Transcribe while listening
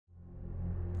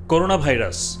Corona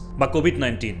virus বা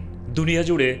COVID-19 দুনিয়া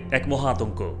জুড়ে এক মহা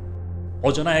আতঙ্ক।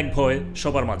 অজানা এক ভয়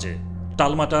সবার মাঝে।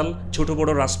 টালমাটাল ছোট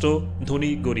বড় রাষ্ট্র,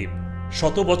 ধনী গরিব।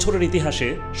 শত বছরের ইতিহাসে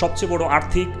সবচেয়ে বড়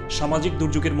আর্থিক সামাজিক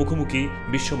দুর্যোগের মুখোমুখি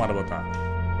বিশ্ব মানবতা।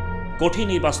 কঠিন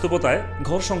এই বাস্তবতায়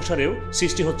ঘর সংসারেও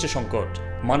সৃষ্টি হচ্ছে সংকট।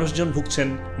 মানুষজন ভুগছেন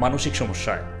মানসিক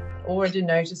সমস্যায়। Already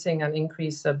noticing an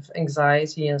increase of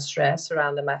anxiety and stress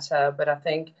around the matter, but I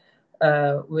think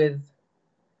with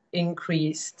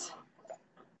increased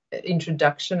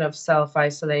introduction of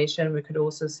self-isolation, we could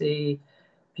also see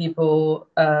people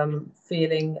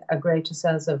feeling a greater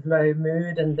sense of low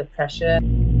mood and depression.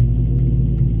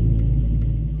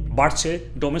 বাড়ছে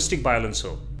domestic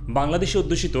ভায়োলেন্সও। বাংলাদেশে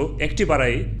অধ্যুষিত একটি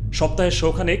পাড়ায় সপ্তাহে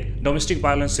শোখানেক domestic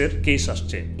ভায়োলেন্সের case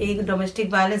আসছে। এই domestic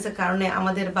ভায়োলেন্সের কারণে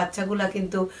আমাদের বাচ্চাগুলা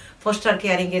কিন্তু ফস্টার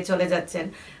কেয়ারিং এ চলে যাচ্ছেন।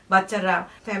 বাচ্চারা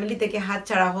ফ্যামিলি থেকে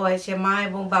হাতছাড়া হয়, সে মা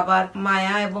এবং বাবার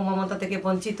মায়া এবং মমতা থেকে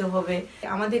বঞ্চিত হবে।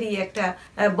 আমাদেরই একটা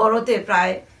বড়তে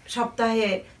প্রায় সপ্তাহে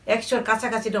 100-র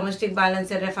কাছাকাছি ডোমেস্টিক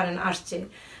ভায়োলেন্সের রেফারেন্স আসছে।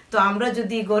 তো আমরা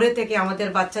যদি গড়ে থেকে আমাদের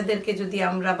বাচ্চাদেরকে যদি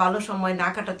আমরা ভালো সময় না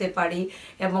কাটাতে পারি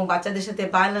এবং বাচ্চাদের সাথে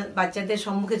বাচ্চাদের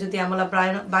সম্মুখে যদি আমরা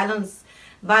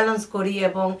ভায়োলেন্স করি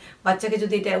এবং বাচ্চাকে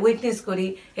যদি এটা উইটনেস করি,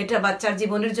 এটা বাচ্চার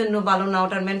জীবনের জন্য ভালো না,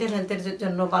 ওটার মেন্টাল হেলথের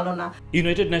জন্য ভালো না।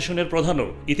 ইউনাইটেড নেশনের প্রধানও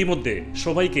ইতিমধ্যে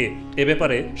সবাইকে এ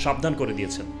ব্যাপারে সাবধান করে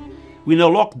দিয়েছেন। We know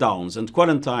lockdowns and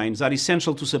quarantines are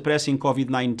essential to suppressing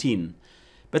COVID-19,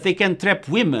 but they can trap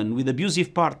women with abusive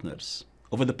partners.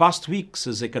 Over the past weeks,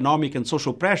 as economic and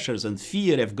social pressures and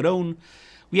fear have grown,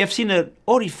 we have seen a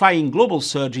horrifying global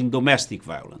surge in domestic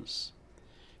violence.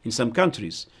 In some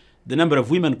countries, the number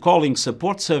of women calling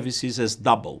support services has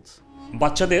doubled.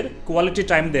 বাচ্চাদের quality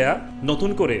time দেয়া,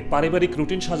 নতুন করে পারিবারিক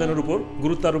routine সাজানোর উপর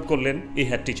গুরুত্ব আরোপ করলেন এই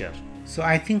head teacher. So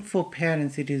I think for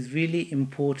parents it is really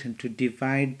important to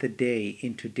divide the day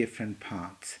into different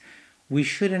parts. We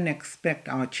shouldn't expect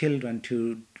our children to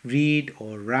read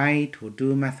or write or do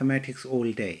mathematics all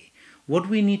day. What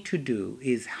we need to do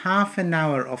is half an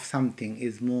hour of something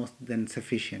is more than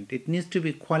sufficient. It needs to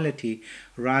be quality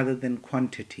rather than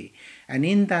quantity. And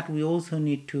in that we also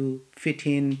need to fit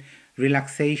in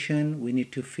relaxation, we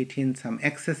need to fit in some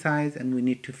exercise, and we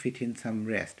need to fit in some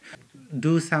rest.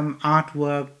 Do some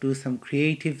artwork, do some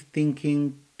creative thinking,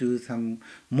 do some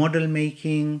model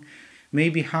making,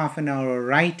 maybe half an hour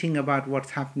writing about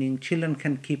what's happening. Children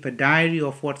can keep a diary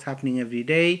of what's happening every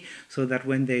day so that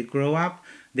when they grow up,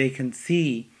 they can see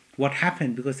what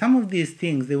happened, because some of these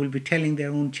things they will be telling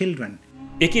their own children.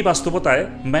 একই বাস্তবতায়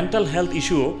mental health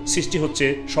ইস্যুও সৃষ্টি হচ্ছে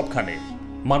সবখানে।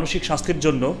 মানসিক স্বাস্থ্যের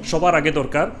জন্য সবার আগে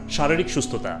দরকার শারীরিক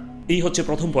সুস্থতা। এই হচ্ছে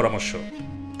প্রথম পরামর্শ।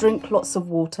 Drink lots of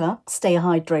water, stay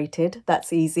hydrated,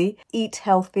 that's easy. Eat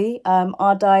healthy.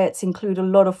 Our diets include a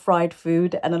lot of fried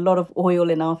food and a lot of oil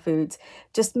in our foods.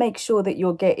 Just make sure that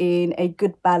you're getting a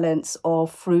good balance of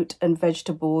fruit and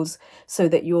vegetables so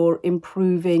that you're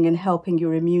improving and helping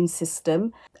your immune system.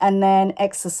 And then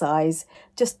exercise.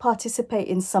 Just participate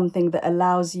in something that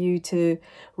allows you to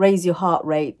raise your heart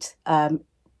rate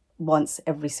once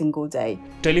every single day.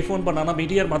 Telephone বা নানা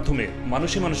মিডিয়ার মাধ্যমে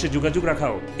মানুষে যোগাযোগ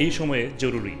রাখাও এই সময়ে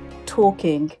জরুরি।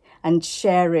 Talking and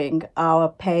sharing our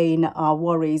pain, our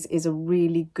worries is a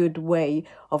really good way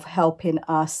of helping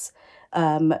us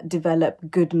develop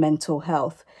good mental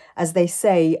health. As they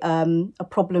say, a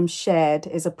problem shared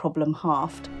is a problem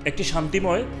halved. একটি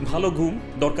শান্তিময় ভালো ঘুম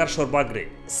দরকার সর্বাগ্রে।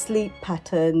 Sleep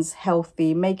patterns,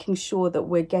 healthy, making sure that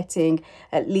we're getting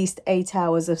at least 8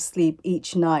 hours of sleep each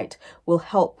night will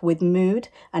help with mood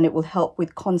and it will help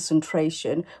with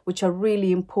concentration, which are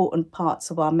really important parts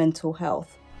of our mental health.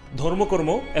 ধর্মকর্ম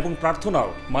এবং প্রার্থনাও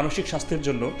মানসিক স্বাস্থ্যের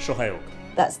জন্য সহায়ক।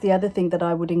 That's the other thing that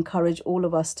I would encourage all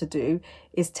of us to do,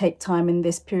 is take time in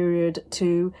this period to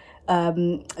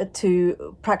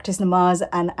practice namaz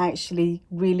and actually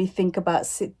really think about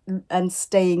and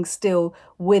staying still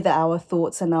with our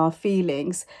thoughts and our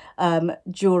feelings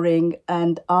during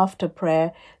and after prayer,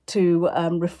 to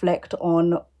reflect on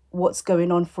what's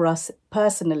going on for us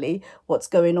personally, what's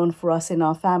going on for us in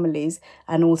our families,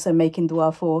 and also making dua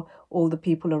for all the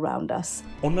people around us.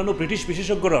 অন্যান্য British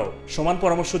বিশেষজ্ঞরাও সমান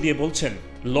পরামর্শ দিয়ে বলছেন,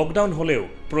 lockdown হলেও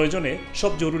প্রয়োজনে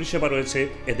সব জরুরি সেবা রয়েছে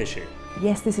এদেশে।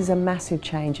 Yes, this is a massive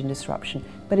change and disruption,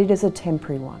 but it is a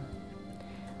temporary one.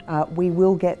 We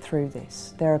will get through this.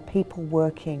 There are people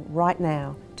working right now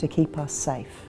to keep us safe.